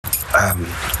I'm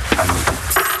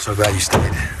so glad you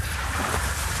stayed.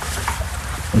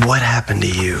 What happened to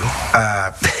you?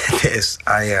 I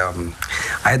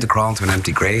had to crawl into an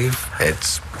empty grave.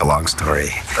 It's a long story.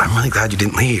 I'm really glad you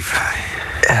didn't leave.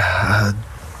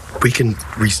 We can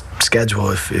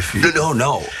reschedule if you...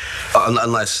 No.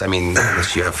 Unless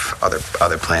you have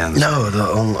other plans. No, the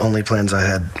only plans I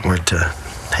had were to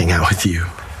hang out with you.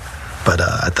 But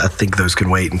I think those can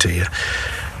wait until you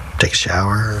take a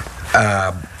shower.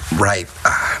 Right.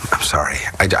 I'm sorry.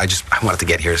 I wanted to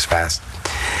get here as fast.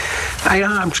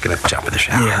 I'm just gonna jump in the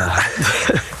shower. Yeah.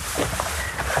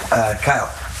 Kyle.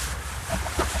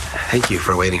 Thank you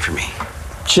for waiting for me.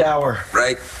 Shower.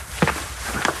 Right.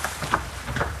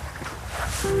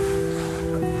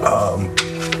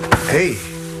 Hey.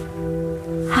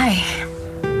 Hi.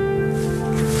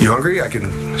 You hungry? I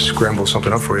can scramble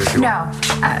something up for you if you No,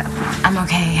 I'm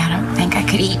okay. I don't think I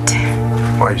could eat.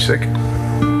 want. Why, are you sick?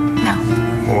 No.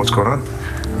 Well, what's going on?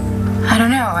 I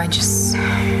don't know. I just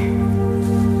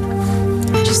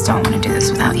don't want to do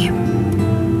this without you.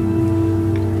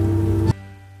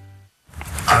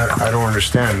 I don't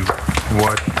understand.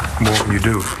 What won't you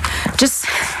do? Just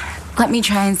let me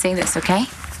try and say this, okay?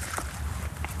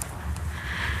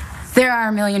 There are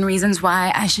a million reasons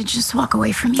why I should just walk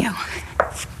away from you.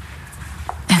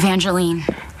 Evangeline.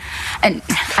 And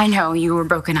I know you were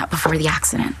broken up before the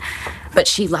accident, but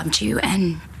she loved you,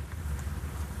 and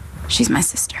she's my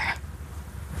sister.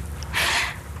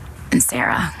 And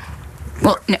Sarah,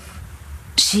 well, no,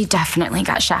 she definitely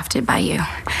got shafted by you.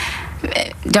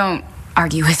 Don't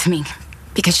argue with me,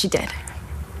 because she did.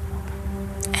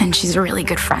 And she's a really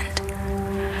good friend.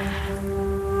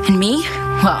 And me?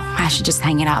 Well, I should just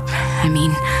hang it up. I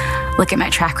mean, look at my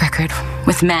track record.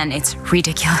 With men, it's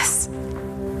ridiculous.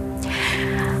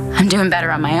 I'm doing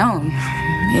better on my own,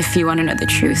 if you want to know the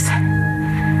truth.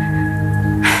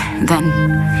 Then,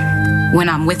 when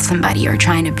I'm with somebody or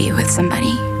trying to be with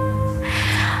somebody,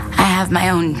 I have my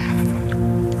own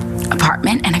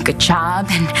apartment and a good job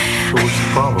and... So what's the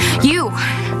problem?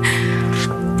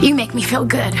 You make me feel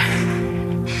good.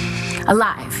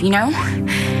 Alive, you know?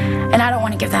 And I don't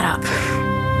want to give that up.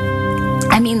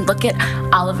 I mean, look at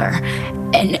Oliver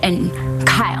and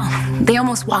Kyle. They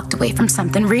almost walked away from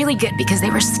something really good because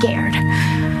they were scared. And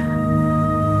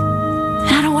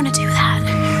I don't want to do that.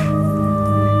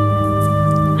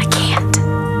 I can't.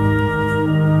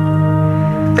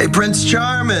 Hey, Prince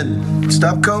Charming,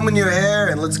 stop combing your hair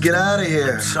and let's get out of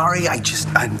here. Sorry, I'll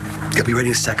be ready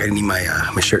in a sec. I need my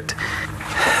shirt.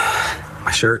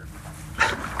 My shirt.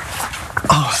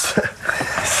 Oh,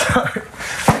 sorry.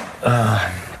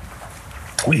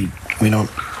 We don't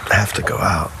have to go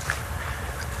out.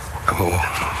 Oh,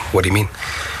 what do you mean?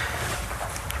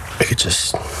 We could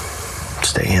just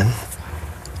stay in.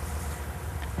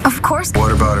 Of course.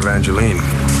 What about Evangeline?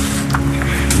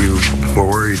 You were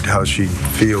worried how she'd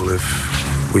feel if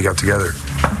we got together.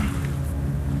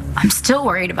 I'm still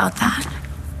worried about that.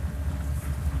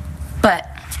 But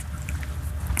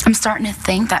I'm starting to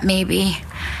think that maybe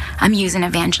I'm using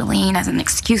Evangeline as an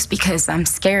excuse because I'm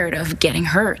scared of getting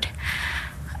hurt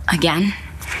again.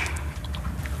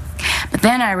 But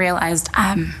then I realized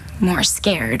I'm more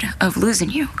scared of losing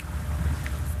you.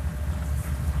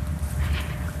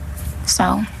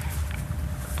 So,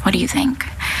 what do you think?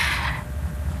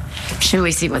 Should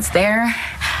we see what's there?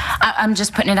 I'm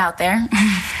just putting it out there.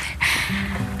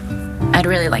 I'd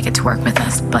really like it to work with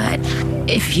us, but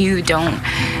if you don't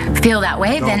feel that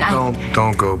way, then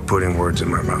Don't go putting words in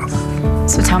my mouth.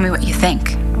 So tell me what you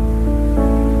think.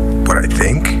 What I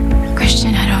think?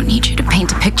 Christian, I don't need you to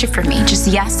paint a picture for me. Just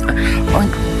yes or...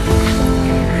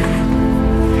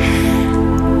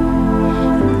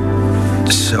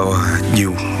 So,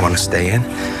 you want to stay in?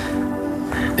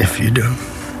 If you do.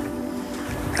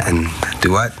 And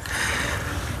do what?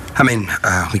 I mean,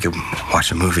 we could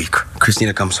watch a movie.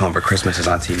 Christina Comes Home for Christmas is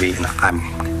on TV, and I'm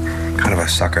kind of a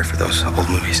sucker for those old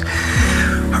movies.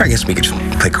 Or I guess we could just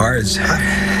play cards. I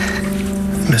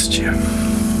missed you.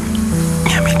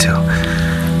 Yeah, me too.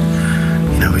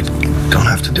 You know, we don't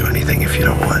have to do anything if you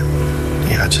don't want.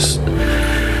 Yeah, I just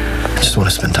want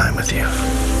to spend time with you.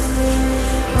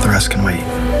 The rest can wait.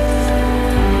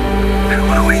 I don't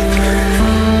want to wait.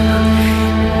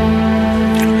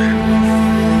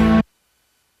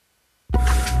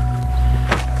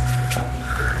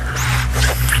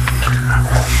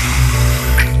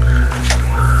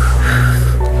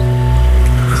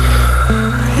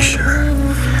 You sure?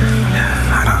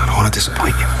 I don't want to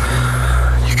disappoint you.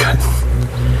 You could.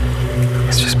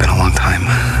 It's just been a long time.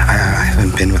 I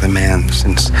haven't been with a man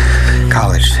since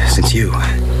college, since you.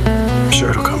 I'm sure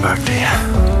it'll come back to you.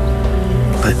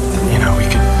 But, you know, we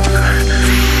could...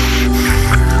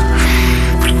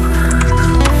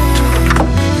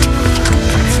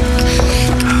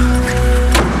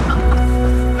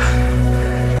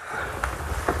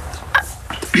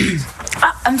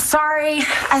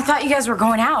 I thought you guys were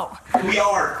going out. We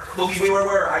are. We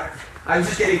were. I was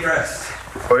just getting dressed.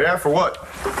 Oh, yeah? For what?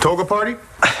 Toga party?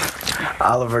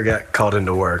 Oliver got called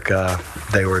into work.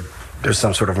 There's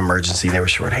some sort of emergency. They were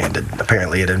shorthanded.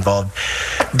 Apparently, it involved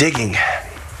digging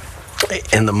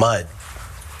in the mud.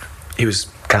 He was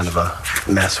kind of a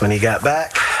mess when he got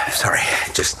back. Sorry, I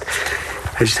just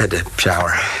had to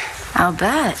shower. I'll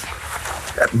bet.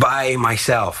 By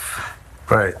myself.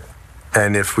 Right.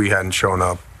 And if we hadn't shown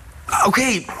up?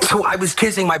 Okay, so I was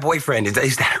kissing my boyfriend.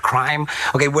 Is that a crime?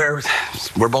 Okay, we're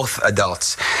both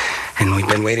adults, and we've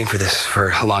been waiting for this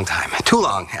for a long time. Too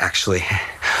long, actually.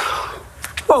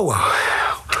 Whoa.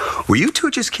 Were you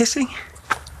two just kissing?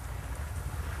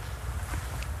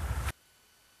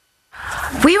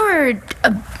 We were,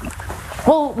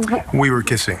 We were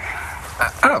kissing.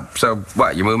 Oh, so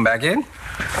what, you moving back in?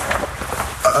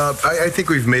 I think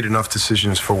we've made enough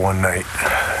decisions for one night.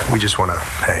 We just want to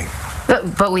hang.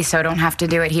 but we so don't have to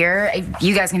do it here.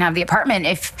 You guys can have the apartment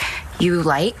if you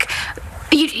like.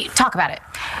 You talk about it.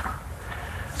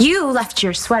 You left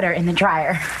your sweater in the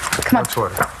dryer. Come on. What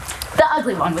sweater? The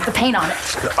ugly one with the paint on it.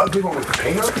 The ugly one with the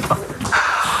paint on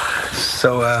it?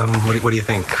 So, what do you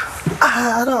think?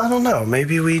 I don't know.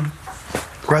 Maybe we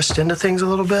rushed into things a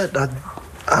little bit. I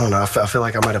don't know. I feel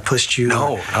like I might have pushed you.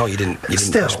 No, you didn't. You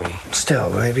didn't push me. Still,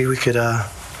 maybe we could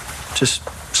just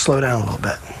slow down a little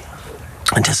bit.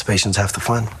 Anticipation's half the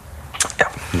fun.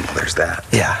 Yeah, there's that.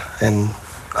 Yeah, and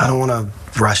I don't want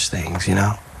to rush things, you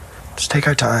know? Just take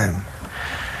our time.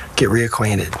 Get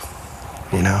reacquainted,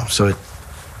 you know? So it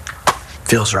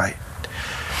feels right.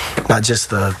 Not just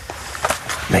the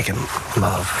making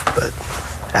love, but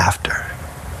after.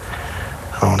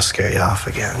 I don't want to scare you off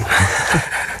again.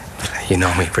 You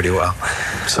know me pretty well.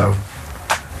 So,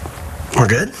 we're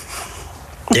good?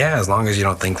 Yeah, as long as you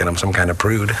don't think that I'm some kind of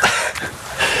prude.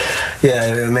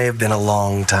 Yeah, it may have been a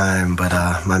long time, but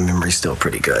my memory's still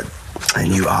pretty good.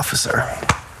 And you, officer,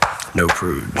 no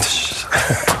prudes.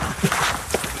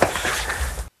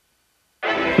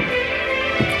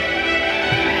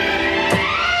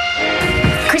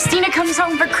 Christina Comes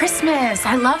Home for Christmas.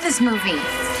 I love this movie.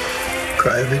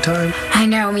 Cry every time? I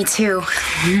know, me too.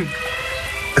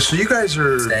 So you guys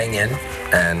are... Staying in,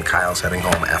 and Kyle's heading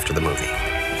home after the movie.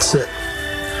 Sit.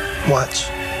 Watch.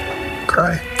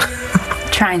 Cry.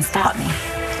 Try and stop me.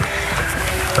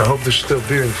 I hope there's still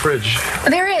beer in the fridge.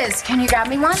 There is. Can you grab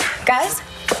me one, guys?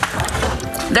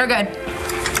 They're good.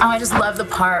 Oh, I just love the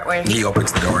part where He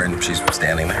opens the door, and she's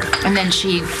standing there. and then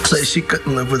she Say she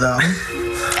couldn't live without him.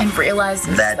 and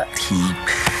realizes That he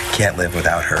can't live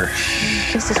without her.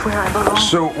 This is where I belong.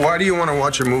 So why do you want to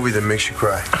watch a movie that makes you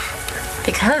cry?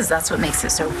 because that's what makes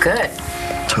it so good.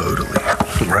 Totally.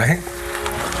 Right?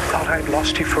 Thought I'd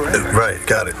lost you forever. Right,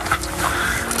 got it.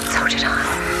 So did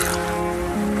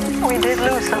I. We did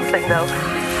lose something, though.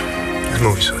 This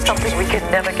movie's so cheap. Something we could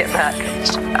never get back.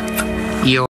 You